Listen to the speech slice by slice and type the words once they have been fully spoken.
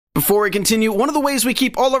Before we continue, one of the ways we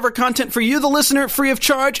keep all of our content for you, the listener, free of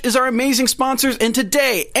charge is our amazing sponsors, and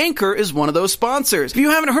today, Anchor is one of those sponsors. If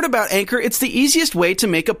you haven't heard about Anchor, it's the easiest way to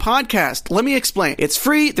make a podcast. Let me explain. It's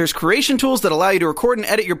free, there's creation tools that allow you to record and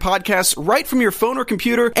edit your podcasts right from your phone or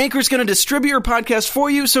computer. Anchor's going to distribute your podcast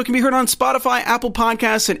for you so it can be heard on Spotify, Apple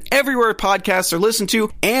Podcasts, and everywhere podcasts are listened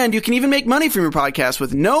to, and you can even make money from your podcast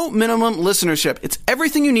with no minimum listenership. It's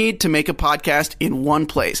everything you need to make a podcast in one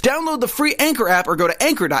place. Download the free Anchor app or go to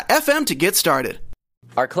anchor.fm to get started.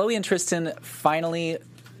 Are Chloe and Tristan finally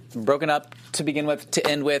broken up to begin with, to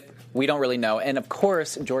end with? We don't really know. And of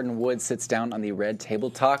course, Jordyn Woods sits down on the Red Table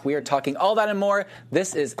Talk. We are talking all that and more.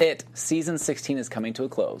 This is it. Season 16 is coming to a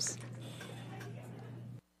close.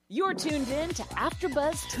 You're tuned in to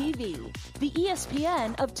AfterBuzz TV, the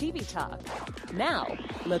ESPN of TV talk. Now,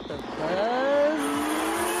 let the buzz.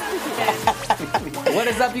 What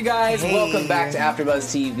is up, you guys? Hey. Welcome back to AfterBuzz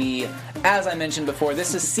TV. As I mentioned before,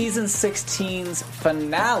 this is Season 16's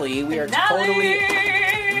finale. We are totally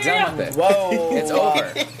done with it. Whoa. It's over.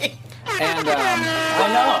 And, I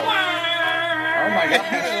know. Oh, my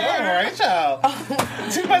God. Rachel.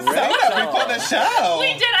 Too much soda before the show.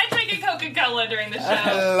 We did. I drank a Coca-Cola during the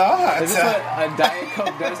show. Lord. Is this what a Diet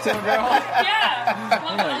Coke does to a girl? Yeah.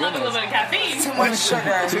 Well, I love a little bit of caffeine. Too much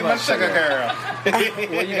sugar. Too much sugar, girl.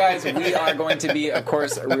 Well, you guys, we are going to be, of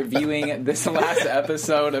course, reviewing this last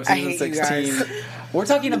episode of Season 16. We're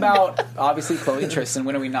talking about, obviously, Chloe and Tristan.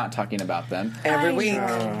 When are we not talking about them? Every week.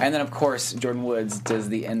 And then, of course, Jordyn Woods does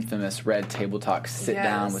the infamous Red Table Talk sit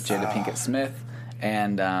down with Jada Pinkett Smith.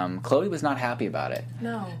 And Chloe was not happy about it.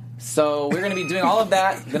 No. So we're going to be doing all of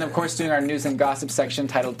that. Then, of course, doing our news and gossip section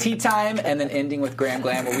titled Tea Time. And then ending with Graham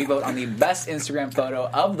Glam, where we vote on the best Instagram photo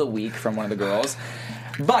of the week from one of the girls.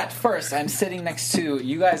 But first, I'm sitting next to,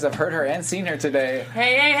 you guys have heard her and seen her today.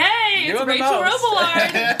 Hey, Doing it's the Rachel most.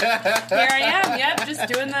 Robillard. Here I am, yep, just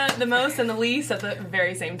doing the most and the least at the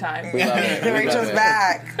very same time. We love it. We Rachel's love it.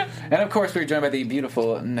 back. And, of course, we're joined by the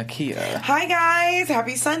beautiful Nakia. Hi, guys.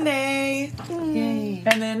 Happy Sunday. Yay.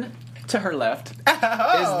 And then, to her left, is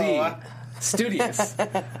the studious,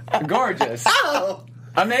 gorgeous,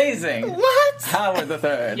 amazing What? Howard the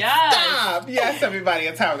Third. Yes. Stop. Yes, everybody.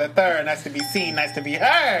 It's Howard the Third. Nice to be seen. Nice to be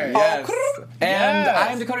heard. Yes. And Yes. I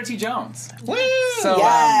am Dakota T. Jones. Woo. So,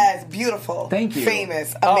 Yes, beautiful. thank you.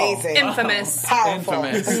 Famous, Oh. amazing, Infamous. powerful.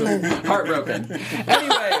 infamous, heartbroken.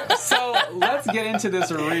 Anyway, so let's get into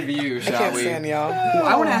this review, shall Can't we? stand y'all. Well,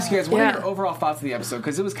 I want to ask you guys, what are Yeah. your overall thoughts of the episode?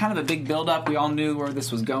 Because it was kind of a big build-up. We all knew where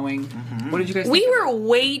this was going. What did you guys think? We were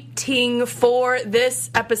waiting for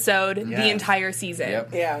this episode the Yes. entire season. Yep.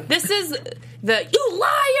 Yeah. This is the you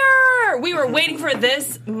liar! We were waiting for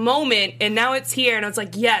this moment, and now it's here, and I was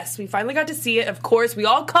like, yes, we finally got to see it. Of course, we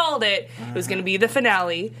all called it. It was going to be the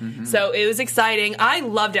finale. So it was exciting. I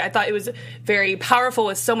loved it. I thought it was very powerful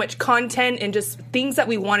with so much content and just things that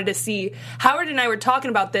we wanted to see. Howard and I were talking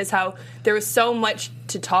about this, how there was so much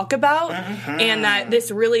to talk about, and that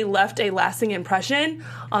this really left a lasting impression.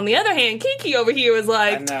 On the other hand, Kiki over here was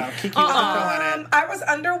like, I know. Kiki wasn't feeling it. I was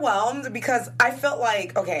underwhelmed because I felt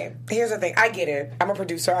like, okay, here's the thing. I get it. I'm a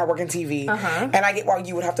producer. I work in TV. And I get why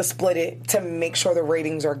you would have to split it to make sure the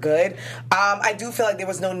ratings are good. I do feel like there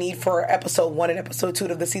was no need for episode 1 and episode 2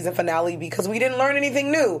 of the season finale because we didn't learn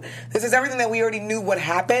anything new. This is everything that we already knew would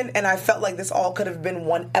happen, and I felt like this all could have been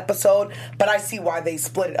one episode, but I see why they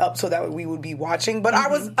split it up so that we would be watching. But I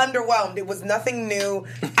was underwhelmed. It was nothing new.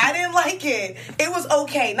 I didn't like it. It was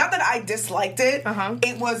okay. Not that I disliked it.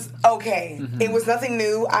 It was okay. It was nothing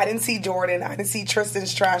new. I didn't see Jordyn. I didn't see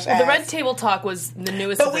Tristan's trash ass. the Red Table Talk was the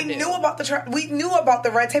newest. But of we the new. knew about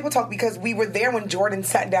the Red Table Talk because we were there when Jordyn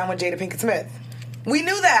sat down with Jada Pinkett Smith. We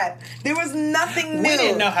knew that. There was nothing new. We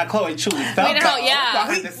didn't know how Chloe truly felt. We didn't know, yeah.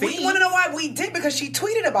 Behind the We scenes. want to know why we did because she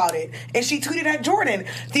tweeted about it and she tweeted at Jordyn.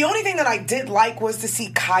 The only thing that I did like was to see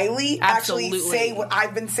Kylie actually Absolutely. say what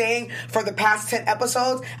I've been saying for the past 10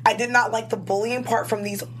 episodes. I did not like the bullying part from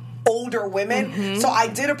these older women. So I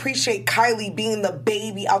did appreciate Kylie being the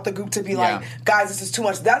baby out the group to be like, guys, this is too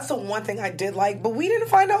much. That's the one thing I did like, but we didn't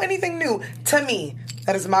find out anything new. To me,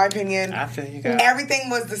 that is my opinion. I feel you guys.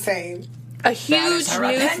 Everything was the same. A huge her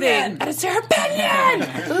new opinion. thing. That is her opinion.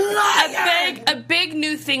 A big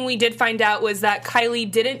new thing we did find out was that Kylie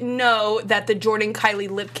didn't know that the Jordyn Kylie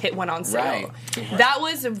lip kit went on sale. Right. That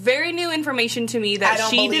was very new information to me I that don't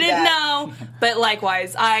she believe didn't that. know. But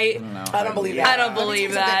likewise, I don't believe that. I don't Let me believe tell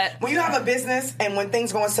you that. something. When you have a business and when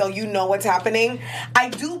things go on sale, you know what's happening. I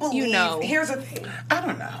do believe. You know. Here's the thing. I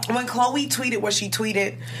don't know. When Chloe tweeted what she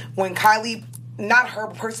tweeted, when Kylie, not her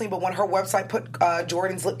personally, but when her website put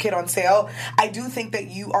Jordyn's lip kit on sale, I do think that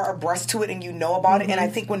you are abreast to it and you know about it. And I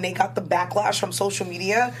think when they got the backlash from social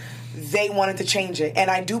media, they wanted to change it. And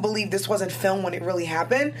I do believe this wasn't filmed when it really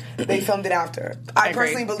happened. They filmed it after. I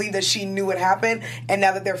personally believe that she knew it happened, and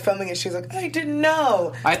now that they're filming it, she's like, I didn't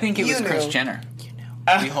know. I think it was Kris Jenner.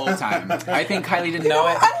 The whole time. I think Kylie didn't know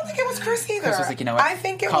it. I don't think it was Kris either. Kris was like, you know what? I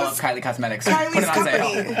think it Call was up Kylie Cosmetics. Kylie's Put it on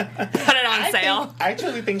company. sale. Put it on sale. I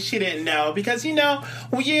truly think she didn't know because, you know,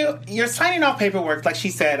 when you're signing off paperwork, like she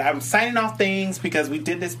said, I'm signing off things because we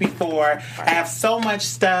did this before. I have so much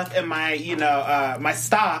stuff in my, my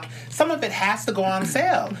stock. Some of it has to go on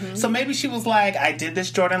sale. Mm-hmm. So maybe she was like, I did this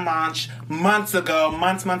Jordan launch months ago,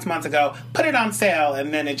 months ago, put it on sale,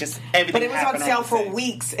 and then everything But it was on sale for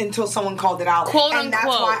weeks until someone called it out. Quote, and unquote.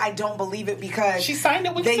 that's why I don't believe it, because she signed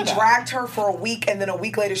it weeks they ago. dragged her for a week, and then a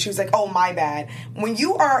week later she was like, oh, my bad. When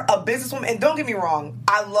you are a businesswoman, and don't get me wrong,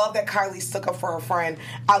 I love that Kylie stuck up for her friend.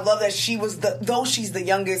 I love that she was though she's the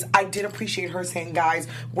youngest, I did appreciate her saying, guys,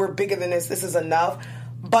 we're bigger than this is enough.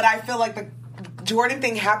 But I feel like the Jordan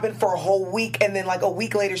thing happened for a whole week, and then like a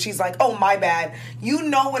week later she's like, oh, my bad. You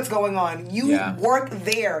know what's going on. You work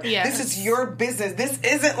there. Yes. This is your business. This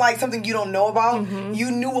isn't like something you don't know about. Mm-hmm.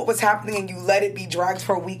 You knew what was happening and you let it be dragged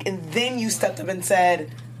for a week, and then you stepped up and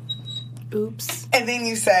said, oops. And then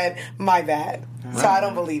you said, my bad. Right. So I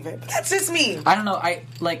don't believe it. But that's just me. I don't know.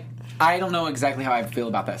 I don't know exactly how I feel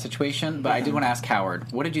about that situation, but I did want to ask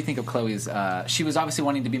Howard, what did you think of Chloe's, she was obviously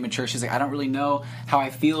wanting to be mature. She's like, I don't really know how I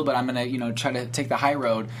feel, but I'm going to, try to take the high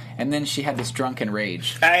road. And then she had this drunken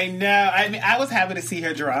rage. I know. I mean, I was happy to see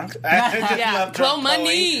her drunk. I just love drunk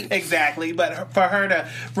money. Exactly. But for her to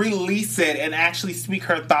release it and actually speak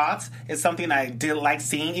her thoughts is something I did like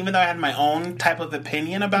seeing, even though I had my own type of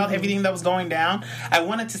opinion about everything that was going down. I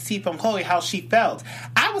wanted to see from Chloe how she felt.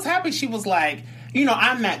 I was happy she was like,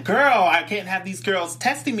 I'm that girl. I can't have these girls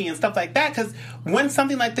testing me and stuff like that. Because when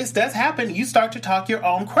something like this does happen, you start to talk your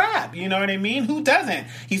own crap. You know what I mean? Who doesn't?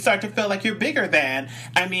 You start to feel like you're bigger than.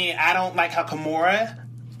 I mean, I don't like how Kimora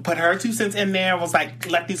put her 2 cents in there, was like,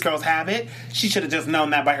 let these girls have it. She should have just known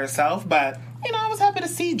that by herself. But, I was happy to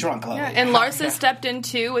see drunk Chloe. Yeah, and Larsa stepped in,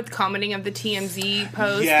 too, with commenting of the TMZ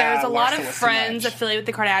post. Yeah, There's a lot Larsa of was friends too much. affiliated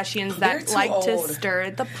with the Kardashians that like to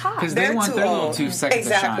stir the pot. Because they want their little 2 seconds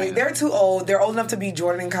to shine. They're too old. They're old enough to be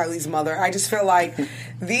Jordan and Kylie's mother. I just feel like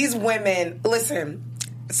these women, listen,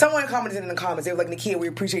 someone commented in the comments, they were like, Nakia, we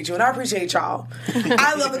appreciate you, and I appreciate y'all.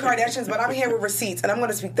 I love the Kardashians, but I'm here with receipts, and I'm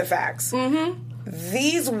going to speak the facts. Mm-hmm.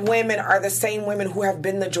 These women are the same women who have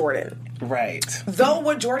been the Jordan. Right. Though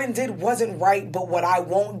what Jordan did wasn't right, but what I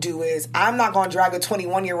won't do is I'm not going to drag a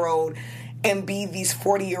 21-year-old and be these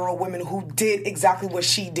 40-year-old women who did exactly what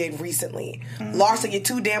she did recently. Larsa, you're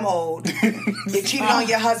too damn old. You cheated on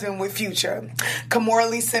your husband with Future. Kimora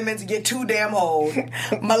Lee Simmons, you're too damn old.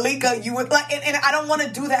 Malika, you were like, and I don't want to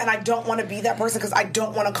do that, and I don't want to be that person because I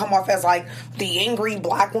don't want to come off as like the angry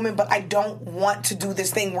black woman, but I don't want to do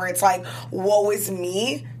this thing where it's like, woe is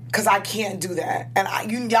me. Because I can't do that.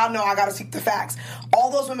 And y'all know I got to speak the facts.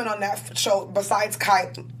 All those women on that show, besides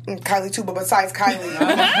Kylie too, but besides Kylie,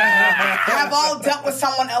 have all dealt with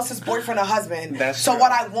someone else's boyfriend or husband. That's so true.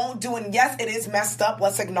 what I won't do, and yes, it is messed up,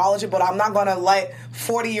 let's acknowledge it, but I'm not going to let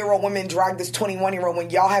 40-year-old women drag this 21-year-old when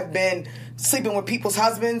y'all have been sleeping with people's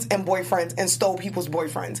husbands and boyfriends and stole people's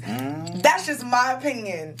boyfriends. That's just my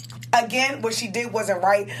opinion. Again, what she did wasn't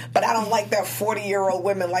right, but I don't like that 40-year-old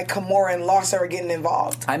women like Kimora and Larsa are getting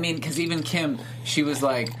involved. I mean, because even Kim, she was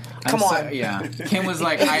like, Come on. Yeah. Kim was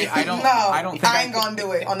like, I don't think I ain't gonna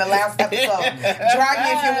do it on the last episode. Drag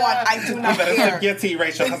me if you want. I do not You better care. sip your tea,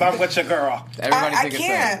 Rachel, because I'm with your girl. Everybody I take a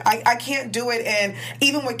can't. sip. I can't do it. And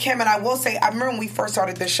even with Kim, and I will say, I remember when we first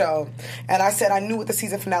started the show, and I said I knew what the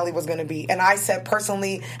season finale was going to be. And I said,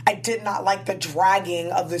 personally, I did not like the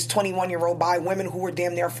dragging of this 21-year-old by women who were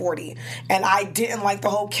damn near 40. And I didn't like the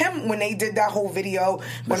whole Kim when they did that whole video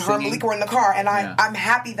when her and Malika were in the car. And I'm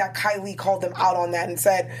happy that Kylie called them out on that and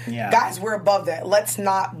said, guys, we're above that. Let's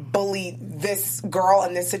not bully this girl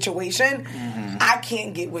in this situation. I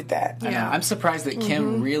can't get with that. I know. I'm surprised that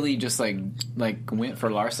Kim really just like went for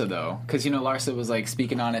Larsa though, because Larsa was like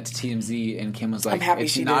speaking on it to TMZ, and Kim was like,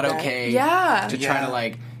 "It's not okay to try to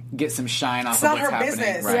like get some shine off of what's happening." It's not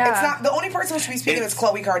her business. Right. It's not the only person who should be speaking is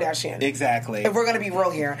Khloe Kardashian. Exactly. If we're going to be real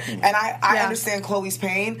here. And I understand Khloe's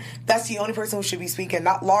pain. That's the only person who should be speaking.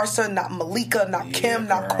 Not Larsa, not Malika, not Kim,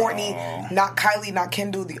 not Courtney, not Kylie, not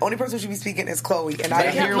Kendall. The only person who should be speaking is Khloe.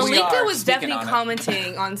 And Malika was definitely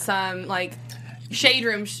commenting on some like shade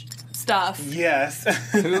room stuff. Yes.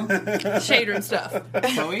 Who? Shade room stuff.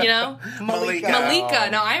 Chloe? Malika.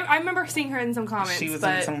 No, I remember seeing her in some comments. She was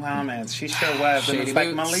in some comments. She sure was. Shady It was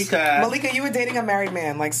like boots. Malika, you were dating a married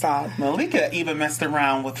man. Like, stop. Malika even messed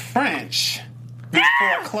around with French.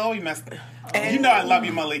 before Chloe messed. And you know I love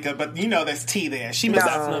you, Malika, but you know there's tea there. She messed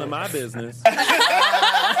That's up. none of my business.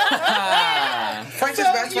 French's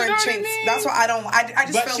best friend Chinks. That's why I don't. I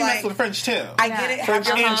just But feel she messed like with French too. I get it. French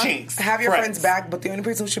and Chinks. Have your Friends. friends back, but the only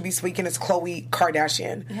person who should be speaking is Khloe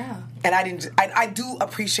Kardashian. Yeah. And I didn't. I do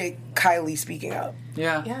appreciate Kylie speaking up.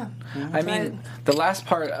 Yeah. Yeah. I mean, the last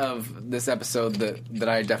part of this episode that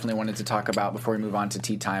I definitely wanted to talk about before we move on to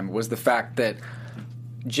tea time was the fact that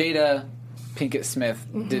Jada Pinkett Smith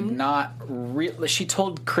did not she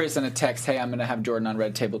told Chris in a text, hey, I'm going to have Jordan on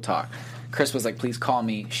Red Table Talk. Chris was like, please call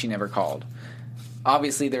me. She never called.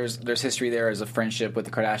 Obviously, there's history there as a friendship with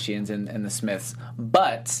the Kardashians and the Smiths.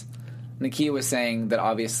 But Nakia was saying that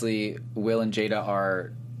obviously Will and Jada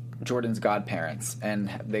are Jordan's godparents, and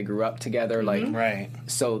they grew up together. Right.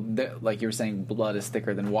 So, like you were saying, blood is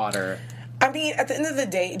thicker than water. I mean, at the end of the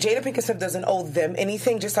day, Jada Pinkett Smith doesn't owe them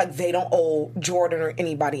anything, just like they don't owe Jordan or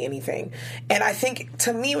anybody anything. And I think,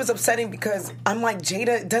 to me, it was upsetting because I'm like,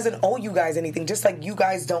 Jada doesn't owe you guys anything, just like you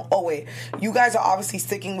guys don't owe it. You guys are obviously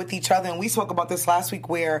sticking with each other, and we spoke about this last week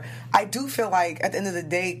where I do feel like, at the end of the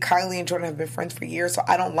day, Kylie and Jordan have been friends for years, so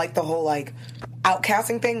I don't like the whole, like,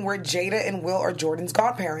 outcasting thing where Jada and Will are Jordan's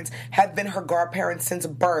godparents, have been her godparents since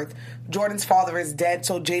birth. Jordan's father is dead,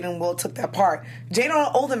 so Jada and Will took that part. Jada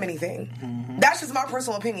don't owe them anything. That's just my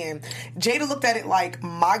personal opinion. Jada looked at it like,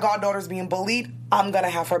 my goddaughter's being bullied, I'm gonna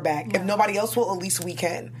have her back. If nobody else will, at least we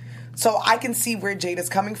can. So I can see where Jada's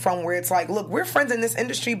coming from, where it's like, look, we're friends in this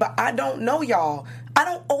industry, but I don't know y'all. I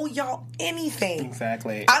don't owe y'all anything.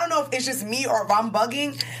 Exactly. I don't know if it's just me or if I'm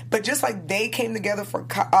bugging, but just like they came together for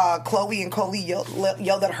Khloe, and Khloe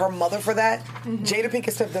yelled at her mother for that, Jada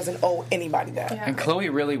Pinkett Smith doesn't owe anybody that. And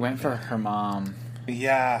Khloe really went for her mom.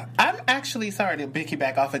 Yeah. I'm actually sorry to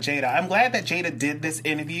piggyback off of Jada. I'm glad that Jada did this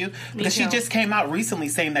interview because she just came out recently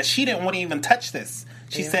saying that she didn't want to even touch this.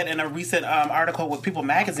 She said in a recent article with People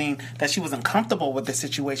Magazine that she wasn't comfortable with the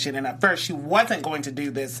situation, and at first she wasn't going to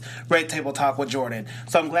do this Red Table Talk with Jordan.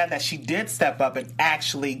 So I'm glad that she did step up and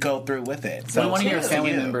actually go through with it. So when one of your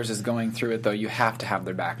family members is going through it, though, you have to have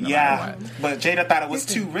their back no matter what. But Jada thought it was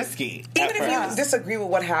too risky. Even if you disagree with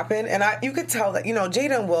what happened, and you could tell that,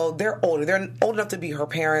 Jada and Will, they're older. They're old enough to be her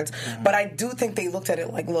parents, but I do think they looked at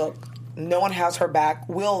it like, look, no one has her back.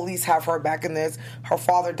 We'll at least have her back in this. Her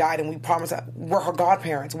father died, and we promised that we're her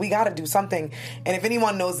godparents. We got to do something. And if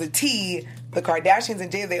anyone knows the tea, the Kardashians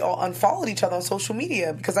and Jada, they all unfollowed each other on social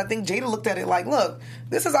media because I think Jada looked at it like, look,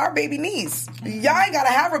 this is our baby niece. Y'all ain't got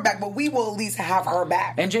to have her back, but we will at least have her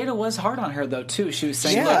back. And Jada was hard on her, though, too. She was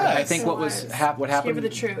saying, look, I think what happened Give her the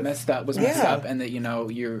truth. messed up, and that,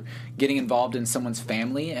 you're getting involved in someone's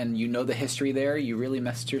family, and you know the history there. You really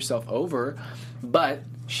messed yourself over. But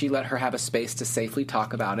she let her have a space to safely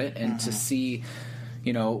talk about it and to see,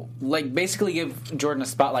 basically give Jordan a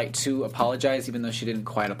spotlight to apologize, even though she didn't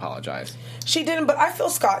quite apologize. She didn't, but I feel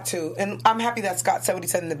Scott, too. And I'm happy that Scott said what he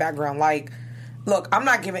said in the background. Like, look, I'm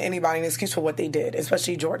not giving anybody an excuse for what they did,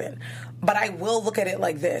 especially Jordan. But I will look at it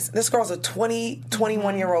like this. This girl's a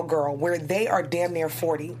 21-year-old girl where they are damn near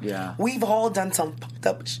 40. Yeah. We've all done some fucked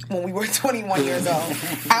up when we were 21 years old.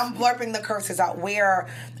 I'm blurping the curses out where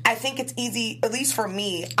I think it's easy, at least for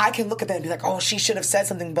me, I can look at that and be like, oh, she should have said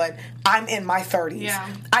something, but I'm in my 30s. Yeah.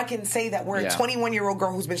 I can say that we're a 21-year-old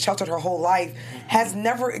girl who's been sheltered her whole life, has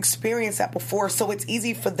never experienced that before, so it's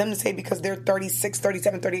easy for them to say because they're 36,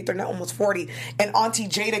 37, 38, they're now almost 40, and Auntie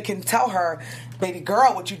Jada can tell her, baby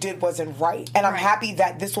girl, what you did wasn't right. And I'm happy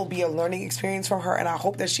that this will be a learning experience for her, and I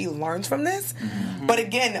hope that she learns from this. But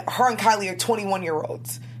again, her and Kylie are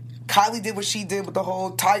 21-year-olds. Kylie did what she did with the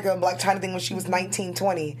whole Tyga and Blac Chyna thing when she was 19,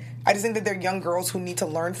 20. I just think that they're young girls who need to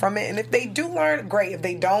learn from it. And if they do learn, great. If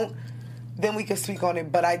they don't, then we can speak on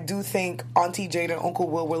it. But I do think Auntie Jada and Uncle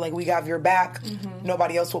Will were like, we got your back.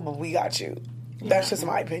 Nobody else will, but we got you. That's just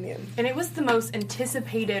my opinion. And it was the most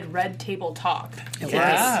anticipated Red Table Talk.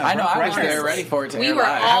 Yeah, I know. I was there ready for it to We air were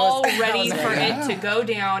live. all ready for it to go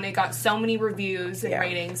down. It got so many reviews and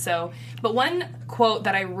ratings. So, but one quote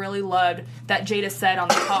that I really loved that Jada said on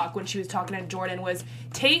the talk when she was talking to Jordan was,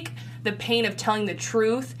 take the pain of telling the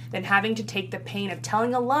truth than having to take the pain of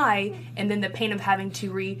telling a lie and then the pain of having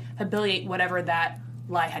to rehabilitate whatever that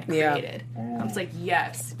lie had created. I was like,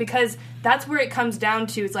 yes. Because that's where it comes down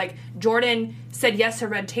to. It's like Jordan said yes to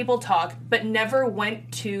Red Table Talk, but never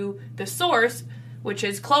went to the source, which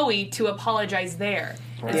is Khloe, to apologize there.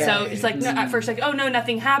 And so it's like, no, at first, like, oh, no,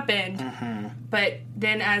 nothing happened. But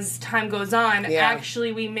then as time goes on,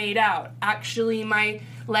 actually we made out. Actually, my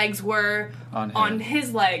legs were on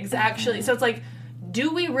his legs. Actually. So it's like,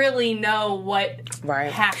 do we really know what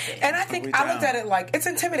happened? And I think I looked at it like, it's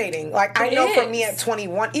intimidating. Like, I know for me at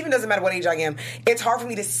 21, even doesn't matter what age I am, it's hard for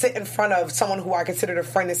me to sit in front of someone who I considered a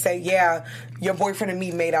friend and say, yeah, your boyfriend and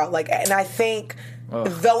me made out. Like, and I think,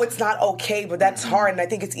 though it's not okay, but that's hard, and I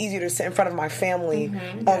think it's easier to sit in front of my family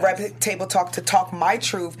on Red Table Talk to talk my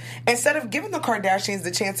truth instead of giving the Kardashians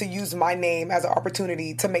the chance to use my name as an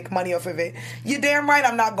opportunity to make money off of it. You're damn right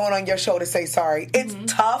I'm not going on your show to say sorry. It's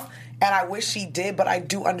tough, and I wish she did, but I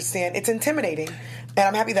do understand. It's intimidating. And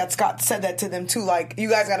I'm happy that Scott said that to them, too. Like, you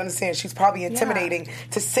guys got to understand, she's probably intimidating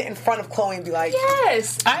to sit in front of Khloe and be like,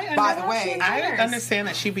 yes. By the way. I understand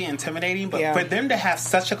that she'd be intimidating, but for them to have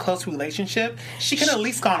such a close relationship, she could have at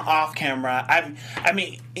least gone off camera. I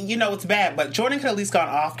mean, you know, it's bad, but Jordan could have at least gone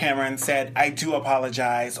off camera and said, I do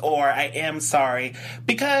apologize, or I am sorry.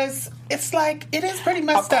 Because it's like, it is pretty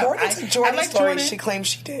messed up. According to Jordan's story, she claims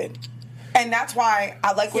she did. And that's why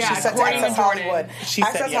I like what she said to Access Hollywood.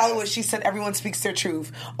 Access Hollywood, she said everyone speaks their truth.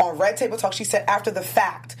 On Red Table Talk, she said after the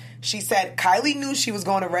fact, she said Kylie knew she was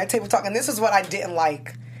going to Red Table Talk, and this is what I didn't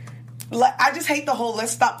like. I just hate the whole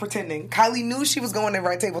let's stop pretending. Kylie knew she was going to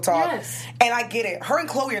Red Table Talk. Yes. And I get it. Her and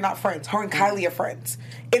Khloe are not friends. Her and Kylie are friends.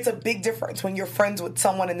 It's a big difference when you're friends with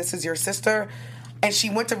someone and this is your sister. And she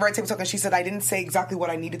went to Red Table Talk and she said, I didn't say exactly what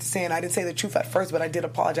I needed to say, and I didn't say the truth at first, but I did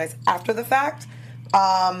apologize after the fact.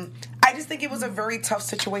 I just think it was a very tough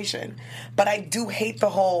situation, but I do hate the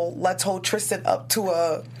whole let's hold Tristan up to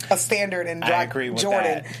a standard and drag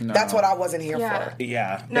Jordan. That. No. That's what I wasn't here for.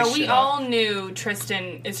 Yeah. No, we all knew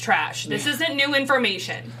Tristan is trash. This isn't new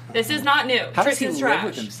information. This is not new. How Tristan's does he trash.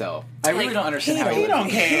 live with himself? I really don't understand how he don't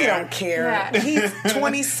care. He don't care. Yeah. He's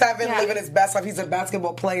 27, living his best life. He's a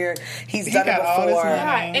basketball player. He's done it got all this before. money.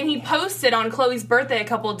 Yeah, and he posted on Khloe's birthday a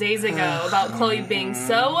couple days ago about Khloe being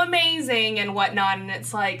so amazing and whatnot, and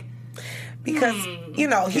it's like... Because, you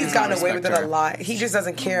know, he's gotten away with it a lot. He just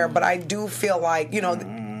doesn't care. But I do feel like, you know,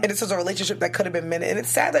 and this was a relationship that could have been mended. And it's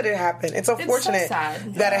sad that it happened. It's unfortunate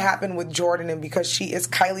that it happened with Jordan. And because she is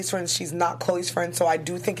Kylie's friend, she's not Khloe's friend. So I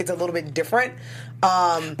do think it's a little bit different.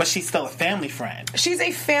 But she's still a family friend. She's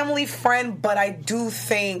a family friend, but I do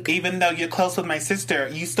think... Even though you're close with my sister,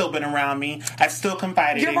 you've still been around me. I've still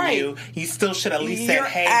confided in you. You still should at least say,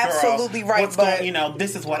 hey, absolutely girl, right, what's going, you know,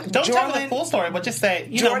 this is what... Don't tell me the full story, but just say,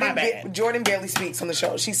 you know, my bad. Jordan barely speaks on the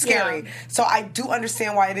show. She's scary. Yeah. So I do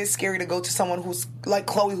understand why it is scary to go to someone who's like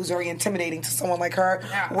Khloe, who's very intimidating to someone like her,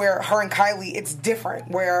 where her and Kylie, it's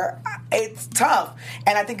different, where it's tough.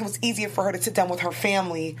 And I think it was easier for her to sit down with her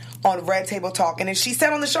family on Red Table Talk. And then she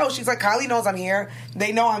said on the show, she's like, Kylie knows I'm here.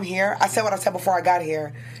 They know I'm here. I said what I said before I got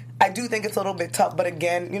here. I do think it's a little bit tough, but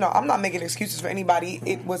again, you know, I'm not making excuses for anybody.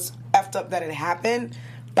 It was effed up that it happened,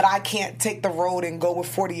 but I can't take the road and go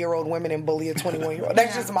with 40-year-old women and bully a 21-year-old.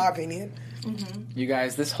 That's just my opinion. Mm-hmm. You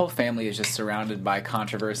guys, this whole family is just surrounded by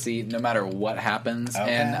controversy no matter what happens.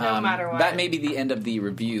 Okay. And no matter what. That may be the end of the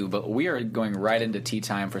review, but we are going right into tea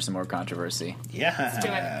time for some more controversy.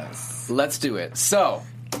 Yeah. Let's do it. So,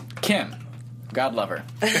 Kim, God love her.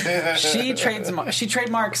 She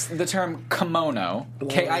trademarks the term kimono,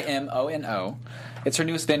 K-I-M-O-N-O. It's her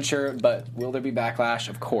newest venture, but will there be backlash?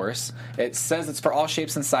 Of course. It says it's for all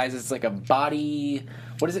shapes and sizes. It's like a body...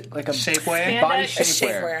 What is it? Like a shapewear? Body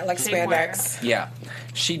shapewear, like spandex. Yeah.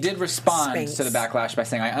 She did respond to the backlash by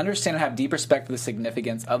saying, I understand and have deep respect for the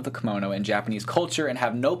significance of the kimono in Japanese culture and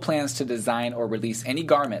have no plans to design or release any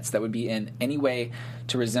garments that would be in any way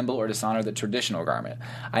to resemble or dishonor the traditional garment.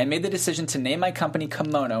 I made the decision to name my company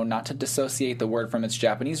Kimono, not to dissociate the word from its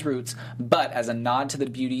Japanese roots, but as a nod to the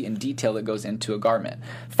beauty and detail that goes into a garment.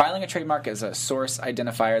 Filing a trademark is a source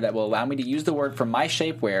identifier that will allow me to use the word for my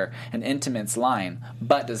shapewear and intimates line,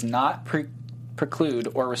 but does not preclude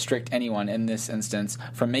or restrict anyone in this instance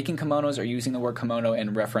from making kimonos or using the word kimono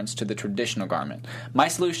in reference to the traditional garment. My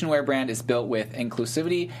solution wear brand is built with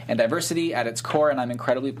inclusivity and diversity at its core, and I'm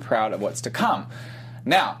incredibly proud of what's to come.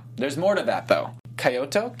 Now, there's more to that, though.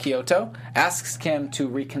 Kyoto asks Kim to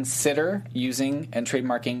reconsider using and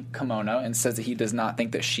trademarking kimono and says that he does not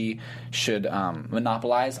think that she should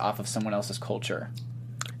monopolize off of someone else's culture.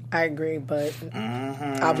 I agree, but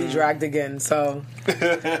I'll be dragged again. So here's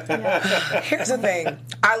the thing.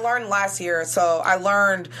 I learned last year. So I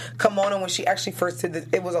learned kimono when she actually first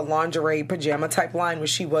did it was a lingerie pajama type line where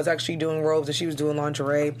she was actually doing robes and she was doing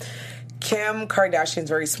lingerie. Kim Kardashian's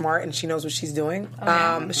very smart and she knows what she's doing.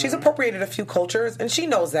 Oh, She's appropriated a few cultures and she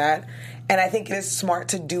knows that. And I think it is smart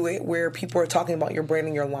to do it where people are talking about your brand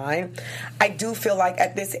and your line. I do feel like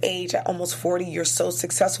at this age, at almost 40, you're so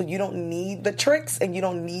successful. You don't need the tricks and you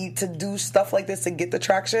don't need to do stuff like this to get the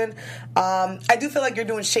traction. I do feel like you're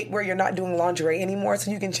doing shapewear. You're not doing lingerie anymore,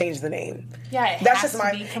 so you can change the name. Yeah, That's just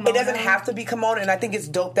my. It doesn't have to be kimono, and I think it's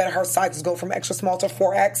dope that her sizes go from extra small to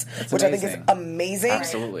 4X, which I think is amazing.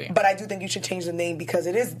 Absolutely. But I do think you should change the name because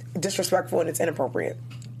it is disrespectful and it's inappropriate.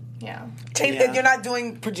 Yeah. You're not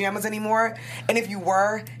doing pajamas anymore, and if you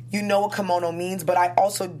were, you know what kimono means, but I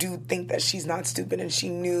also do think that she's not stupid and she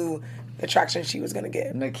knew the traction she was going to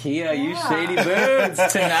get. Nakia, you shady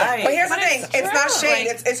birds tonight. But here's the thing, it's not shade,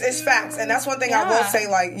 it's facts, and that's one thing I will say,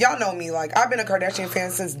 like, y'all know me, like, I've been a Kardashian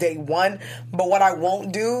fan since day one, but what I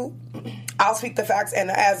won't do, I'll speak the facts, and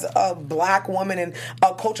as a black woman in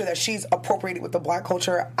a culture that she's appropriated with the black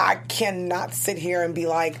culture, I cannot sit here and be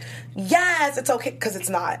like, yes, it's okay, because it's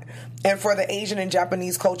not. And for the Asian and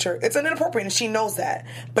Japanese culture, it's inappropriate, and she knows that.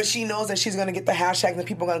 But she knows that she's going to get the hashtag and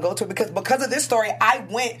people are going to go to it, because of this story, I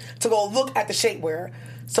went to go look at the shapewear.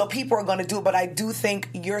 So people are going to do it, but I do think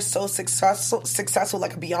you're so successful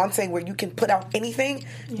like a Beyonce, where you can put out anything,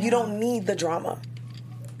 you don't need the drama.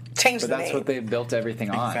 Change the name. But that's what they built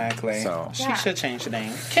everything on. Exactly. So she should change the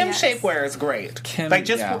name. Kim Shapewear is great.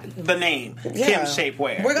 The name. Kim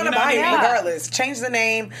Shapewear. We're going to buy it regardless. Change the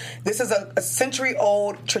name. This is a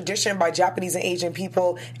century-old tradition by Japanese and Asian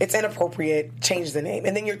people. It's inappropriate. Change the name.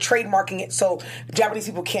 And then you're trademarking it so Japanese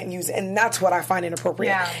people can't use it. And that's what I find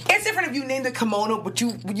inappropriate. Yeah. It's different if you named it kimono, but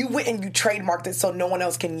you went and you trademarked it so no one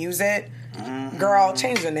else can use it. Mm-hmm. Girl,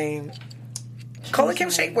 change the name. Call it Kim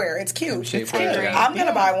Shapewear. It's cute. It's cute. I'm going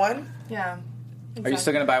to buy one. Yeah. Exactly. Are you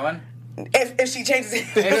still going to buy one? If she changes it.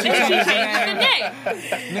 If she changes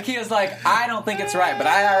the name. Nikia's like, I don't think it's right, but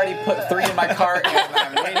I already put 3 in my cart and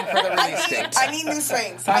I'm waiting for the release date. I need new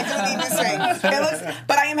swings. I do need new swings.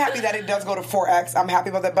 But I am happy that it does go to 4X. I'm happy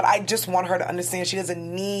about that. But I just want her to understand she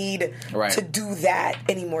doesn't need to do that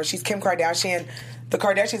anymore. She's Kim Kardashian. The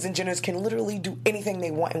Kardashians and Jenners can literally do anything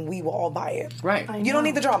they want and we will all buy it. Right. You don't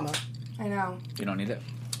need the drama. I know. You don't need it.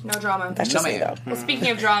 No drama. That's just me, though. Well,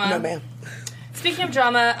 speaking of drama. No, ma'am. Speaking of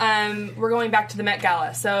drama, we're going back to the Met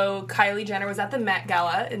Gala. So Kylie Jenner was at the Met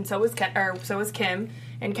Gala, and so was Kim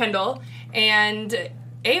and Kendall. And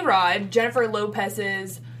A-Rod, Jennifer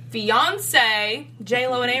Lopez's fiance,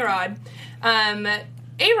 J-Lo and A-Rod,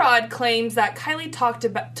 A-Rod claims that Kylie talked to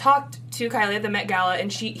Kylie at the Met Gala,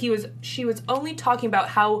 and she was only talking about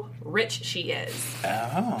how rich she is.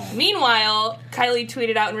 Oh. Meanwhile, Kylie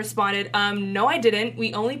tweeted out and responded, no, I didn't.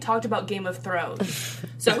 We only talked about Game of Thrones.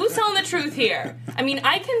 So who's telling the truth here? I mean,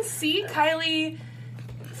 I can see Kylie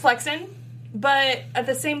flexing, but at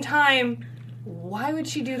the same time, why would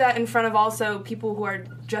she do that in front of also people who are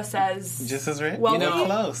just as rich? Well,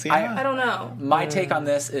 close. Yeah. I don't know. My take on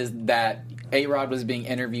this is that A-Rod was being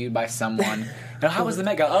interviewed by someone. How was the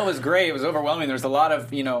Met Gala? Oh, it was great. It was overwhelming. There was a lot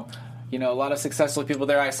of, a lot of successful people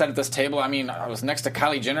there. I sat at this table. I mean, I was next to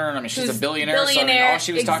Kylie Jenner, and I mean, she's a billionaire. So all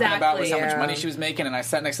she was talking about was how much money she was making, and I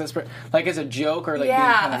sat next to this person, like as a joke or like being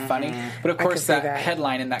kind of funny. But of course, that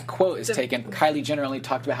headline and that quote is taken. Kylie Jenner only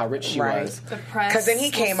talked about how rich she was. Because then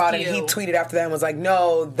he came out and he tweeted after that and was like,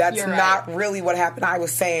 "No, that's not really what happened. I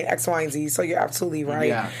was saying X, Y, and Z." So you're absolutely right.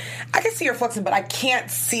 Yeah. I can see her flexing, but I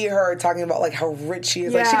can't see her talking about like how rich she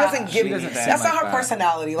is. Like she doesn't give me. That's not her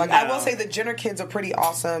personality. Like I will say the Jenner kids are pretty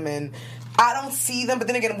awesome and. I don't see them, but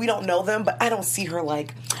then again, we don't know them, but I don't see her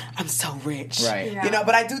like, I'm so rich. Right. Yeah.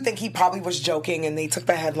 But I do think he probably was joking and they took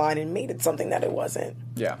the headline and made it something that it wasn't.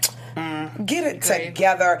 Yeah. Get it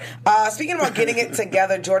together. Speaking about getting it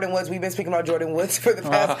together, Jordyn Woods, we've been speaking about Jordyn Woods for the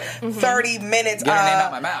past 30 minutes. Get her name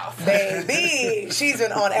out my mouth. Baby. She's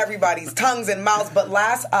been on everybody's tongues and mouths, but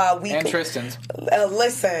last week... And Tristan's.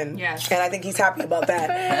 Listen. Yes. And I think he's happy about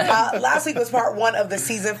that. Last week was part 1 of the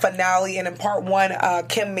season finale, and in part 1,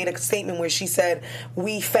 Kim made a statement where she said,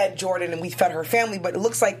 we fed Jordyn and we fed her family, but it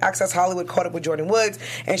looks like Access Hollywood caught up with Jordyn Woods,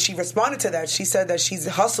 and she responded to that. She said that she's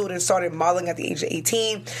hustled and started modeling at the age of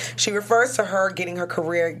 18. She refers to her getting her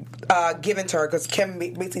career given to her because Kim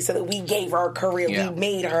basically said that we gave her a career, we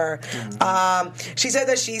made her. She said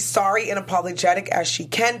that she's sorry and apologetic as she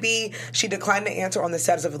can be. She declined to answer on the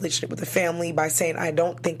status of a relationship with the family by saying, I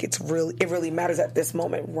don't think it really matters at this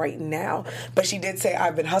moment right now. But she did say,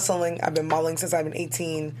 I've been hustling, I've been modeling since I've been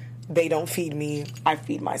 18. They don't feed me, I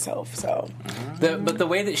feed myself. So, but the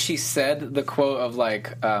way that she said the quote of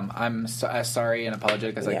like, I'm as sorry and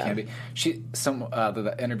apologetic as I can be.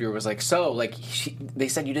 The interviewer was like, they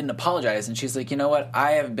said you didn't apologize, and she's like, you know what?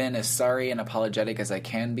 I have been as sorry and apologetic as I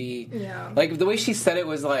can be. Yeah. Like the way she said it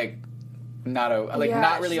was like, not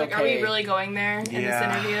really like, okay. Are we really going there in this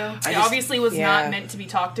interview? It obviously was not meant to be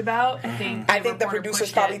talked about. I think the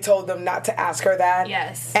producers probably told them not to ask her that.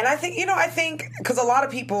 Yes. And I think, because a lot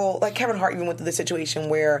of people, like Kevin Hart even went through the situation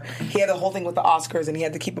where he had the whole thing with the Oscars and he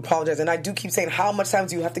had to keep apologizing. And I do keep saying, how much time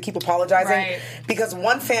do you have to keep apologizing? Right. Because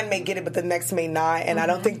one fan may get it, but the next may not. And I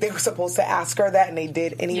don't think they were supposed to ask her that, and they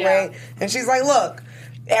did anyway. Yeah. And she's like, look,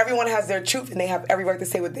 everyone has their truth, and they have every right to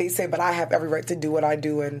say what they say, but I have every right to do what I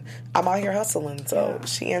do, and I'm out here hustling. So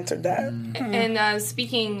she answered that. And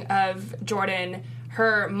speaking of Jordan,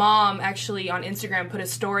 her mom actually on Instagram put a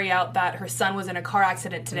story out that her son was in a car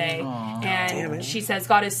accident today. Aww. And she says,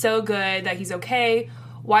 God is so good that he's okay.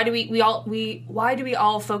 Why do we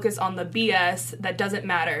all focus on the BS that doesn't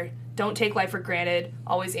matter? Don't take life for granted.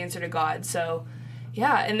 Always answer to God. So,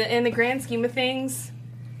 yeah, in the grand scheme of things,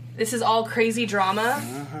 this is all crazy drama,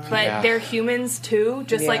 but they're humans too,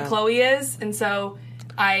 just like Chloe is. And so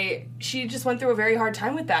she just went through a very hard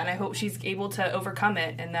time with that, and I hope she's able to overcome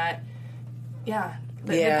it. And that,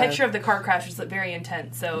 the picture of the car crash was very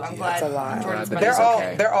intense. So I'm glad Jordan's mother's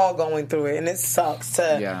okay. They're all going through it, and it sucks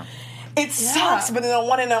to. It sucks, but then on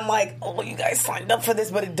one end I'm like, oh, you guys signed up for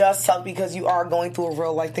this, but it does suck because you are going through a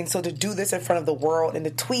real life thing. So to do this in front of the world and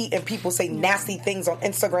to tweet and people say nasty things on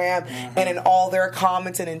Instagram and in all their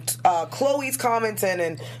comments and in Chloe's comments and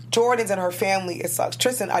in Jordan's and her family, it sucks.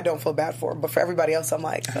 Tristan, I don't feel bad for, but for everybody else, I'm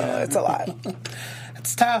like, it's a lot.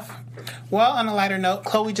 It's tough. Well, on a lighter note,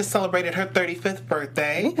 Chloe just celebrated her 35th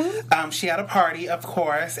birthday. She had a party, of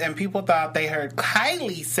course, and people thought they heard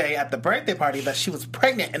Kylie say at the birthday party that she was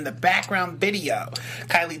pregnant in the background video.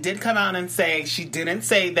 Kylie did come out and say she didn't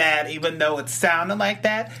say that, even though it sounded like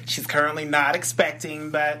that. She's currently not expecting,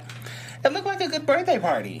 but it looked like a good birthday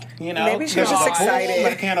party, Maybe she was just excited.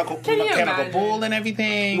 Mechanical bull and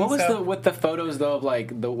everything. What was with the photos, though, of,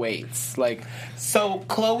 like, the weights? Like, so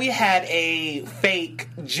Chloe had a fake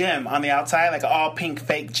gym on the outside, like an all-pink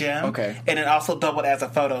fake gym. Okay. And it also doubled as a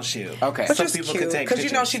photo shoot. Okay. Which so was people cute, could take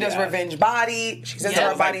because she does revenge body. She says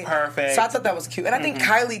her body. Like perfect. So I thought that was cute. And I think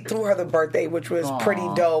Kylie threw her the birthday, which was pretty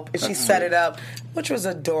dope. And she set it up, which was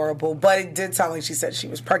adorable. But it did sound like she said she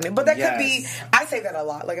was pregnant. But that could be, I say that a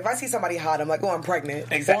lot. Like, if I see somebody hot, I'm like, oh, I'm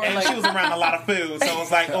pregnant. Exactly. And she was around a lot of food, so it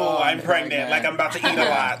was like, oh, I'm pregnant. Like, I'm about to eat a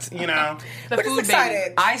lot, The We're food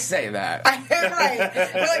excited. baby. I say that. Right.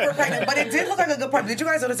 We're like, we're pregnant. But it did look like a good party. Did you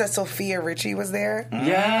guys notice that Sophia Richie was there?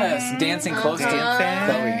 Yes. Dancing close to Chloe.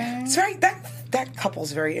 That's right. That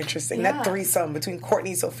couple's very interesting. That threesome between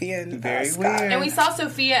Courtney, Sophia, and Scott. Weird. And we saw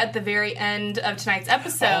Sophia at the very end of tonight's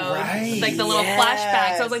episode. Right. Like the little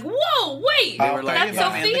flashbacks. I was like, whoa, wait. That's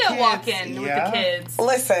Sophia walking with the kids.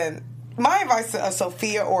 Listen, my advice to a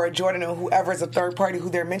Sophia or a Jordan or whoever is a third party who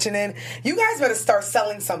they're mentioning, you guys better start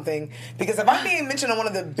selling something. Because if I'm being mentioned on one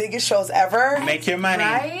of the biggest shows ever... Make your money.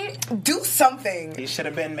 Right? Do something. You should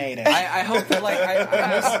have been made it. I hope that,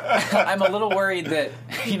 I'm a little worried that,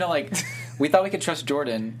 we thought we could trust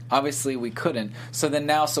Jordan. Obviously, we couldn't. So then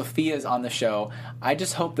now Sophia's on the show. I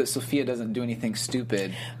just hope that Sophia doesn't do anything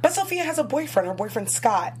stupid. But Sophia has a boyfriend. Her boyfriend's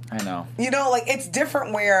Scott. I know. It's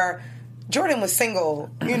different where Jordan was single.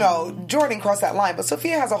 Jordan crossed that line. But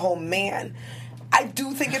Sophia has a whole man. I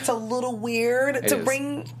do think it's a little weird to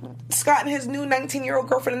bring Scott and his new 19-year-old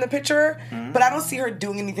girlfriend in the picture, but I don't see her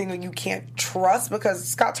doing anything that you can't trust because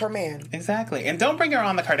Scott's her man. Exactly. And don't bring her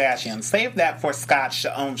on the Kardashians. Save that for Scott's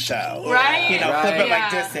own show. Right. Flip it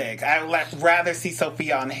like Disick. I would rather see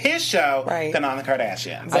Sophia on his show than on the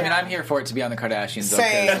Kardashians. I mean, I'm here for it to be on the Kardashians.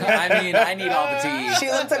 Same. I need all the tea.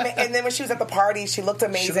 She looked amazing. And then when she was at the party, she looked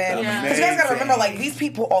amazing. Because you guys got to remember, these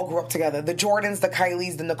people all grew up together. The Jordans, the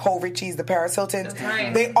Kylies, the Nicole Richies, the Paris Hiltons.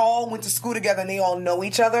 Right. They all went to school together and they all know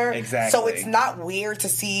each other. Exactly. So it's not weird to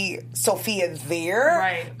see Sophia there.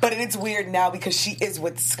 Right. But it is weird now because she is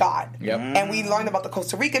with Scott. Yep. And we learned about the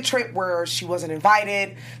Costa Rica trip where she wasn't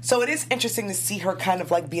invited. So it is interesting to see her kind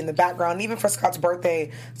of be in the background. And even for Scott's birthday,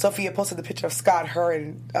 Sophia posted the picture of Scott, her,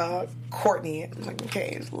 and Courtney. I'm like,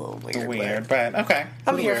 okay, it's a little weird. But okay.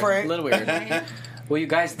 I'm here for it. A little weird. Well, you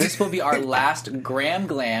guys, this will be our last Graham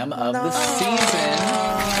Glam of the season.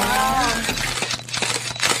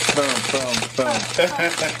 Boom, boom, boom.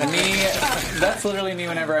 That's literally me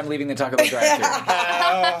whenever I'm leaving the Taco Bell drive-thru.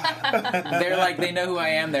 They're like, they know who I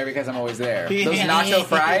am there because I'm always there. Those nacho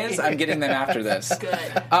fries, I'm getting them after this.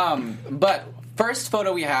 Good. But first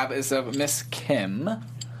photo we have is of Miss Kim.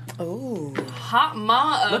 Ooh. Hot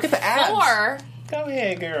ma of Look at the abs. 4. Go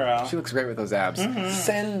ahead, girl. She looks great with those abs.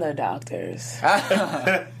 Send the doctors.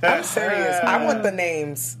 I'm serious. I want the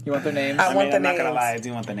names. You want their names? I want the I'm not gonna names. lie, I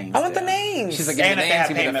do want the names. I want the too. names. She's like, give me And the if they names, have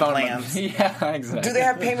give me the payment phone plans. number. Yeah, exactly. Do they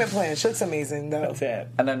have payment plans? She looks amazing, though. That's it.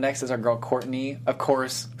 And then next is our girl Courtney, of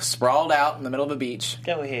course, sprawled out in the middle of a beach.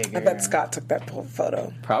 Go ahead, girl. I bet Scott took that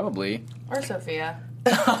photo. Probably. Or Sophia.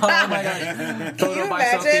 Oh my god. Can Photo you by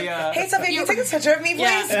imagine? Sophia. Hey, Sophia, can you take a picture of me,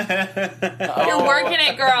 please? Yeah. You're working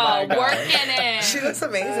it, girl. Working it. She looks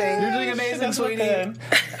amazing. You're doing amazing, does look sweetie. good.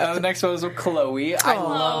 The next photo is with Chloe. I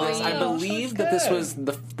love this. I Chloe. believe that this was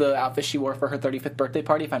the outfit she wore for her 35th birthday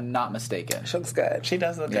party, if I'm not mistaken. She looks good. She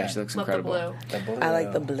does look Yeah, good. she looks Love the incredible. blue. I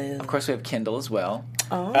like the blue. Of course, we have Kendall as well.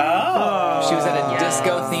 Oh. She was at a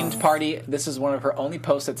disco-themed party. This is one of her only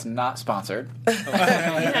posts that's not sponsored.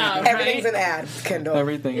 Yeah, Everything's right? an ad, Kendall.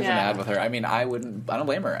 Everything is an Yeah. ad with her. I mean, I don't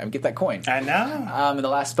blame her. I would get that coin. I know. And the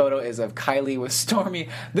last photo is of Kylie with Stormy.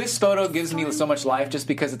 This photo gives me so much life just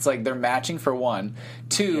because it's like they're matching for one.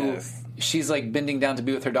 Two, Yes. she's like bending down to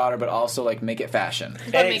be with her daughter, but also like make it fashion.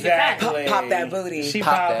 Gotta make it fast. Exactly. Pop that booty. She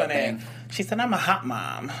Pop that popping it. thing. She said, I'm a hot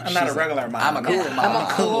mom. I'm not a She's regular mom. I'm a cool mom. I'm a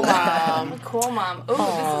cool mom. Cool, mom. Ooh, this is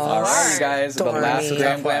All right, hard. guys, the Stormy. last Grand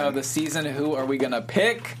Tough Glam one. of the season. Who are we going to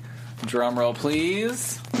pick? Drum roll,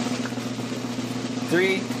 please.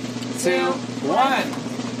 3, 2, 1.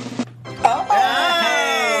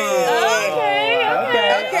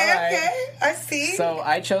 Okay. I see. So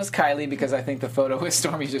I chose Kylie because I think the photo with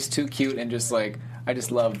Stormy is just too cute and just like, I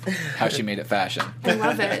just love how she made it fashion. I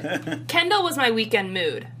love it. Kendall was my weekend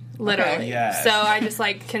mood. Literally. Okay. Yes. So I just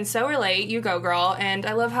can so relate. You go, girl. And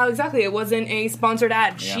I love how exactly it wasn't a sponsored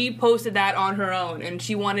ad. Yeah. She posted that on her own and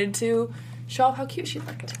she wanted to show off how cute she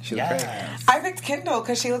looked. She looked great. Yes. I picked Kendall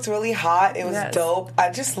because she looks really hot. It was Yes. dope. I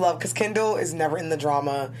just love because Kendall is never in the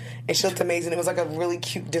drama, and she looked amazing. It was like a really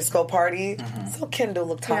cute disco party. So Kendall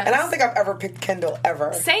looked hot, Yes. and I don't think I've ever picked Kendall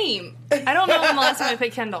ever. Same. I don't know when the last time I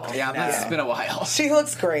picked Kendall. Yeah, but it's been a while. She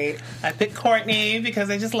looks great. I picked Courtney because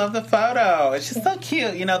I just love the photo. It's just so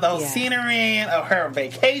cute. You know, the whole Yeah. scenery of her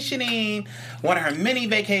vacationing, one of her mini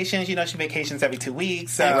vacations. You know, she vacations every 2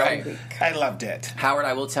 weeks. So Right. I loved it. Howard,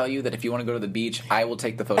 I will tell you that if you want to go to the beach, I will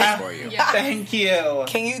take the photos for you. Yeah. Thank you.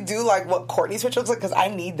 Can you do like what Courtney's picture looks like? Because I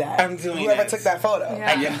need that. I'm doing Whoever it. took that photo. Yeah.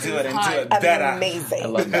 I can do it and do it Hot. better. Amazing. I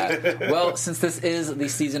love that. Well, since this is the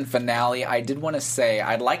season finale, I did want to say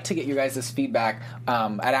I'd like to get you guys' feedback. At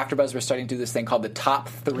AfterBuzz, we're starting to do this thing called the Top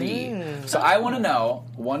 3. So I want to know,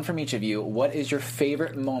 one from each of you, what is your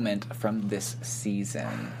favorite moment from this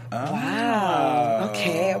season? Wow.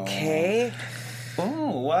 Okay.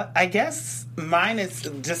 Ooh, well, I guess mine is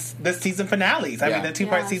just the season finales. I Yeah. mean, the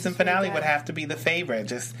two-part Yeah, season it's pretty finale good. would have to be the favorite.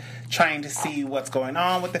 Just trying to see what's going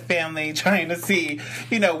on with the family, trying to see,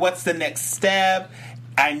 what's the next step.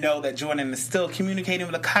 I know that Jordan is still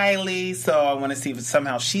communicating with Kylie, so I want to see if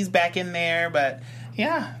somehow she's back in there. But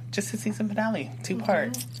yeah, just the season finale,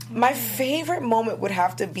 2-part. My favorite moment would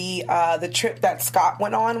have to be the trip that Scott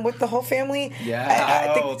went on with the whole family.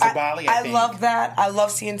 Yeah. To Bali, I think. love that. I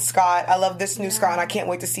love seeing Scott. I love this new Scott, and I can't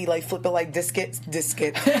wait to see flip it like disket.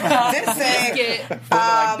 Biscuit.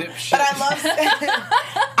 But I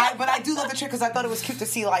love, but I do love the trip because I thought it was cute to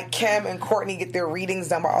see Kim and Courtney get their readings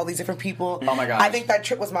done by all these different people. Oh my gosh. I think that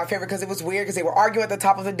trip was my favorite because it was weird because they were arguing at the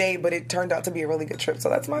top of the day, but it turned out to be a really good trip. So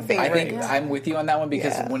that's my favorite. I think I'm with you on that one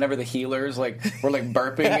because Yeah. whenever the healers were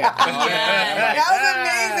burping, that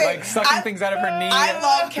was amazing. like sucking things out of her knee. I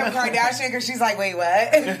love Kim Kardashian because she's like, wait,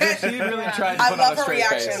 what? She really tried to I put on love a her straight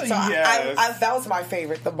reaction. face. So Yes. that was my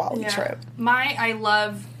favorite, the Bali trip. I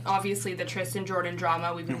love, obviously, the Tristan Jordan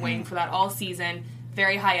drama. We've been waiting for that all season.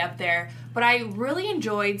 Very high up there. But I really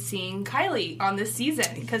enjoyed seeing Kylie on this season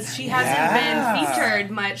because she hasn't been featured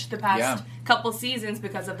much the past couple seasons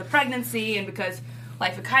because of the pregnancy and because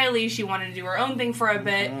Life of Kylie, she wanted to do her own thing for a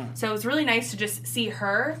bit. So it was really nice to just see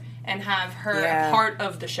her and have her a part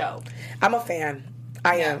of the show. I'm a fan.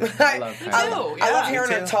 I am. I love Kylie. I love Me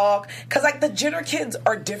hearing her talk because the Jenner kids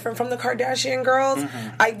are different from the Kardashian girls.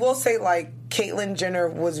 I will say Caitlyn Jenner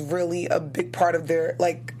was really a big part of their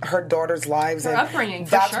her daughter's lives Her and upbringing,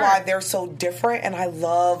 for that's sure. why they're so different. And I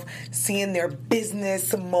love seeing their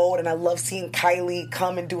business mode, and I love seeing Kylie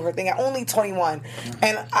come and do her thing at only 21.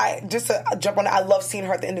 And I just to jump on. I love seeing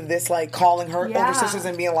her at the end of this, calling her older sisters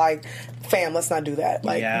and being like, "Fam, let's not do that.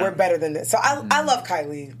 We're better than this." So I love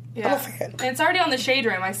Kylie. I'm a fan. And it's already on the Shade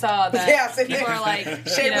Room. I saw that people are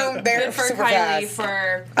Shade Room, they're good for super Kylie fast.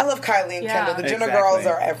 for... I love Kylie and Kendall. The Exactly. Jenner girls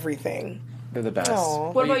are everything. They're the best.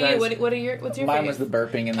 Aw. What about you? guys- What's your Mine fave? was the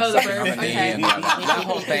burping and the Oh, the sucking on the burp, knee. okay. And that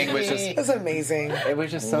whole thing was just, It's amazing. it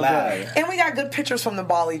was just so Love. good. And we got good pictures from the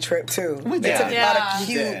Bali trip too. We did. took a lot Yeah. of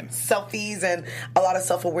cute We did. selfies and a lot of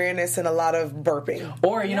self-awareness and a lot of burping.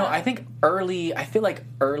 Or, you know, I feel like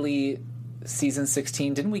early season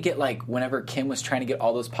 16, didn't we get, like, whenever Kim was trying to get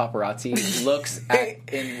all those paparazzi looks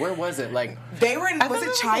where was it? Like, They were in, was it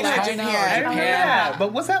China or China or Japan? Japan. Yeah,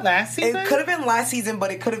 but was that last season? It could have been last season, but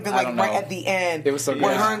it could have been like don't right know. at the end. It was so When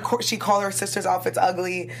good. her and she called her sister's outfits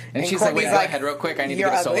ugly, and she's like, wait, Courtney's go ahead real quick, I need to "You're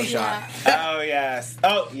get a solo ugly." shot. Oh yes.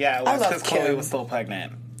 Oh yeah. It I was love because Chloe Kim. was still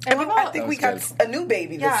pregnant. And What I about- think we That got was a new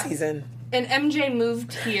baby this Yeah. season. And MJ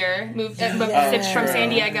moved here, moved from San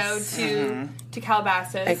Diego to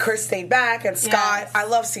Calabasas. And Chris stayed back, and Scott. Yes. I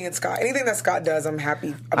love seeing Scott. Anything that Scott does, I'm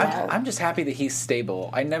happy about. I'm just happy that he's stable.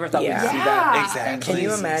 I never thought Yeah. we'd see Yeah. that. Exactly. And Can you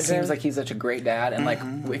he's- imagine? Seems like he's such a great dad. And like,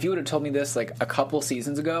 if you would have told me this like a couple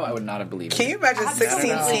seasons ago, I would not have believed Can it. you imagine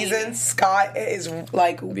 16 Absolutely. seasons? Scott is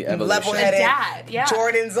like evolution. level-headed. A dad, yeah.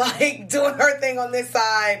 Jordan's like doing her thing on this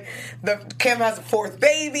side. Kim has a fourth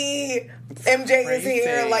baby. MJ is here.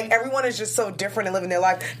 Crazy. Like everyone is just so different and living their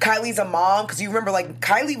life. Kylie's a mom because you remember like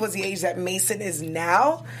Kylie was the age that Mason is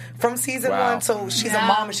now from season Wow. 1. So she's a Yeah.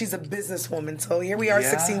 mom and she's a businesswoman. So here we are, Yeah.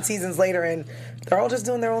 16 seasons later, and they're all just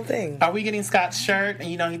doing their own thing. Are we getting Scott's shirt? And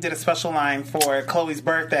you know he did a special line for Chloe's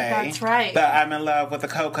birthday. That's right. The I'm in love with the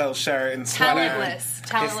Coco shirt and sweater. Talentless.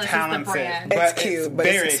 Talentless is the brand. It's cute, but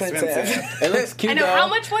very it's expensive. It looks cute I know. though. How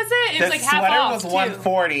much was it? It The was like half sweater off. was too.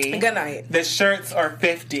 $140. Good night. The shirts are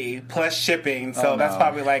 $50 plus shipping, so Oh, that's no.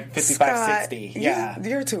 probably like $55, Scott, $60. Yeah.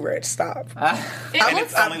 You're too rich. Stop. It And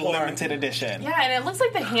looks it's only I'm bored. limited edition. Yeah, and it looks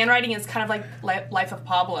like the handwriting is kind of like Life of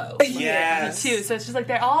Pablo. Yes. Too. So it's just like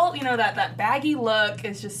they're all, that baggy look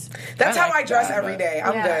is just. That's I how like I dress that, every but- day.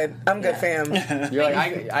 I'm Yeah. good. I'm good, fam. You're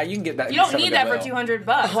like, you can get that. You don't some need of that for Goodwill. $200.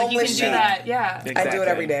 Like you can Homeless do chic. that. Yeah. I do Exactly. it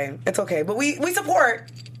every day. It's okay. But we support.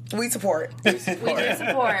 We support. We do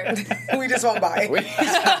support. We just won't buy.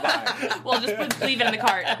 We'll just leave it in the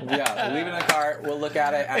cart. Yeah, leave it in the cart. We'll look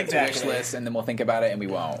at it, add it to Exactly. wish list, and then we'll think about it, and we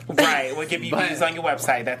won't. Right. We'll give you But- views on your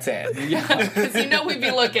website. That's it. Because we'd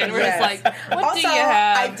be looking. We're Yes. just like, what Also, do you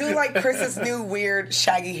have? I do like Chris's new weird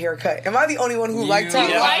shaggy haircut. Am I the only one who liked her? You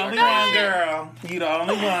You're like the only that? one, girl. You the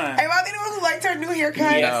only one. Am I the only one who liked her new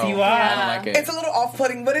haircut? Yes, No, you are. I don't like it. It's a little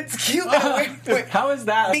off-putting, but it's cute in a weird way. How is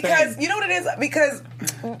that a Because thing? you know what it is? Because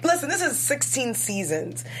listen, this is 16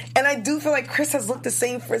 seasons, and I do feel like Chris has looked the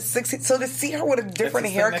same for 16. So to see her with a different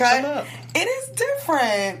It's a signature haircut, look. it is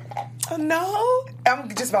different. No,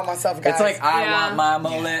 I'm just about myself, guys. It's like, I Yeah. want my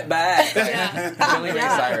mullet back. Billy Ray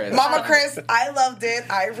Yeah. Cyrus. Mama Chris, I loved it.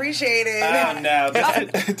 I appreciate it. Oh no!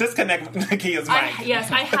 Disconnect Nakia's mic.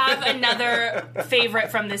 Yes, I have another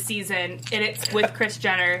favorite from this season, and it's with Kris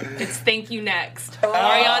Jenner. It's "Thank You Next,"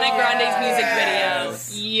 Ariana Grande's music video.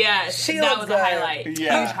 Yes, She that looks was good. a highlight.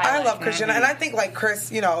 Yeah. Huge I highlight. love Christian, and I think like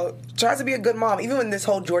Chris, tries to be a good mom, even in this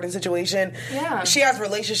whole Jordan situation. Yeah. She has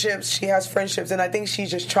relationships, she has friendships, and I think she's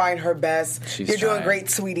just trying her best. She's You're doing trying. great,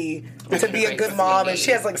 sweetie, to be a Great, good mom, and sweetie.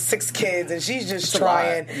 she has like 6 kids, and she's just a lot.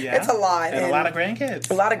 trying. Yeah. It's a lot, And a lot of grandkids.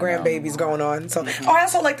 a lot of grandbabies going on. So, I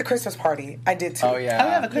also like the Christmas party. I did too. Oh, yeah. Oh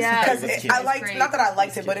yeah, the Christmas Yeah. party Because was cute. I liked, great. not that I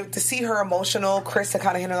liked it, but to see her emotional, Chris to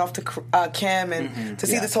kind of hand it off to Kim, and to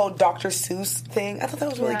see Yeah. this whole Dr. Seuss thing, I thought that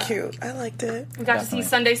was really Yeah. cute. I liked it. We got to Definitely. see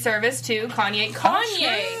Sunday Service too. Kanye.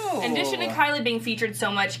 true. In addition to Kylie being featured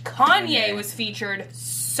so much, Kanye was featured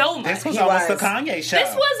so much. This was He almost was. the Kanye show.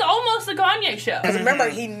 This was almost a Kanye show. Because remember,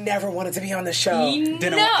 he never wanted to be on the show. He He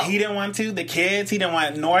didn't want to. The kids. He didn't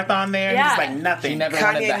want North on there. Yeah. He's like nothing. He never Kanye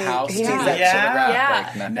wanted the need- house he to needs be that check. photographed Yeah.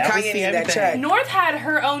 like nothing. That was Kanye the needs that everything. check. North had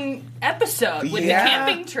her own episode with Yeah. the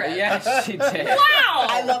camping trip. Yes, she did. Wow.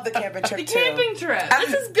 I love the camping trip the too. camping trip.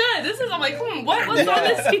 This is good. I'm like, what was on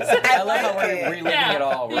this season? I love how like we're it. reliving Yeah. it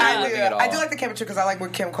all. We're Yeah. I reliving do. it all. I do like the camping trip because I like when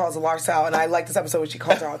Kim calls Larsa out, and I like this episode when she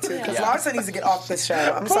calls her out too. Because Yeah. Larsa needs to get off this show.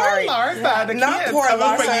 I'm Poor sorry. Larsa, the Not kids poor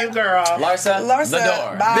coming for Larsa. you, girl. Larsa, Larsa, the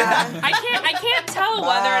door. bye. I can't tell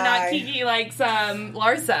whether or not Bye. Kiki likes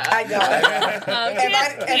Larsa. I don't.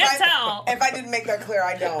 Can't tell. If I didn't make that clear,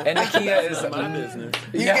 I don't. And Nakia is my business.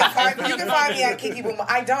 You can find me at Kiki Boom.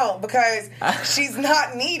 I don't because she's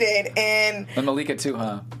not needed, and And Malika too,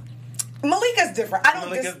 huh? Malika's different.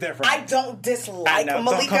 Malika's different. I don't dislike I know.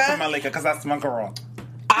 Malika. Don't come for Malika because that's my girl.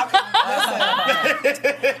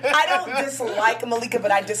 I don't dislike Malika,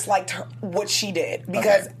 but I disliked what she did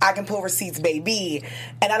because I can pull receipts, baby,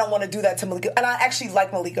 and I don't want to do that to Malika. And I actually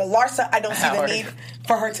like Malika. Larsa, I don't see the need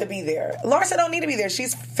for her to be there. Larsa don't need to be there.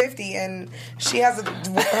 She's 50 and she has her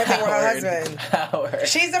thing with her husband. Howard.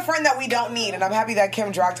 She's the friend that we don't need, and I'm happy that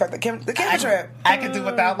Kim dropped her. The Kim trip. I could do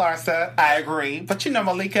without Larsa. I agree, but you know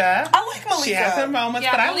Malika. I like Malika. She has her moments,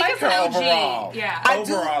 but I like Malika's her an OG. overall. Yeah.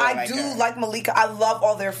 I do like Malika. I love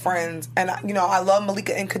all their friends, and I love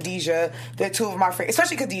Malika and Khadijah. They're two of my favorites,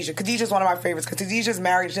 especially Khadijah. Khadijah's one of my favorites because Khadijah's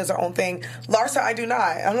married. She does her own thing. Larsa, I do not.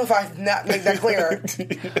 I don't know if I not made that clear.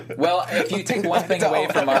 Well, if you take one thing away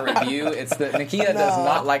from our review, it's that Nakia does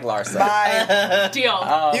not like Larsa. Bye.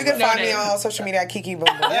 Deal. You can find me on all social media at Kiki Boom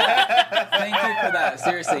Boom. Thank you for that.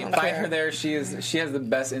 Seriously, find her there. She has the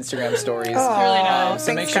best Instagram stories. Really nice.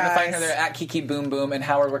 So make Thanks, sure to find guys. her there at Kiki Boom Boom. And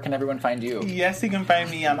Howard, where can everyone find you? Yes, you can find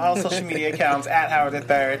me on all social media accounts at Howard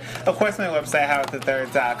III. Of course, my website,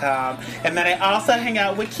 howardthird.com. And then I also hang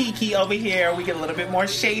out with Kiki over here. We get a little bit more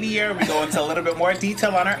shadier. We go into a little bit more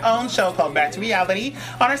detail on our own show called Back to Reality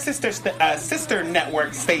on our sister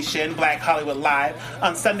network station, Black Hollywood Live,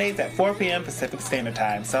 on Sundays at 4 p.m. Pacific Standard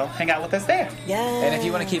Time. So hang out with us there. Yes. And if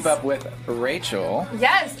you want to keep up with Rachel,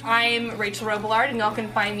 Yes, I'm Rachel Robillard, and y'all can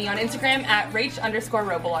find me on Instagram at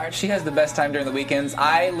Rach_Robillard. she has the best time during the weekends.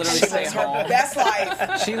 I literally She stay lives her home. best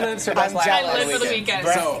life. She lives her best I'm life. jealous. on I live for the weekends.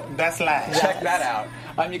 weekend. So That's live. check that out.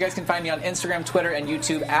 You guys can find me on Instagram, Twitter, and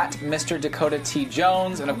YouTube at Mr. Dakota T.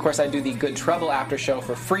 Jones. And of course, I do the Good Trouble after show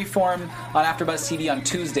for Freeform on AfterBuzz TV on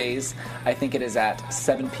Tuesdays. I think it is at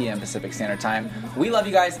 7 p.m. Pacific Standard Time. We love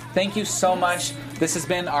you guys. Thank you so much. This has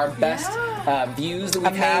been our best views that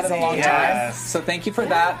we've had in a long Yes. time. So thank you for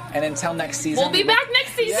that. And until next season, We'll be back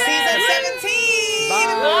next season. Season 17.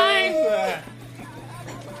 Bye.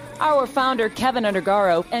 Our founder, Kevin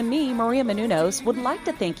Undergaro, and me, Maria Menounos, would like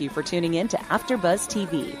to thank you for tuning in to AfterBuzz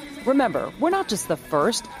TV. Remember, we're not just the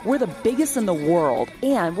first, we're the biggest in the world,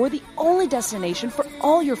 and we're the only destination for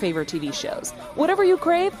all your favorite TV shows. Whatever you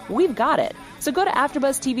crave, we've got it. So go to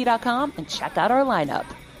AfterBuzzTV.com and check out our lineup.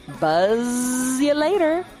 Buzz you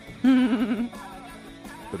later. The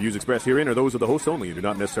views expressed herein are those of the hosts only and do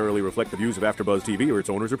not necessarily reflect the views of AfterBuzz TV or its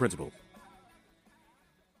owners or principals.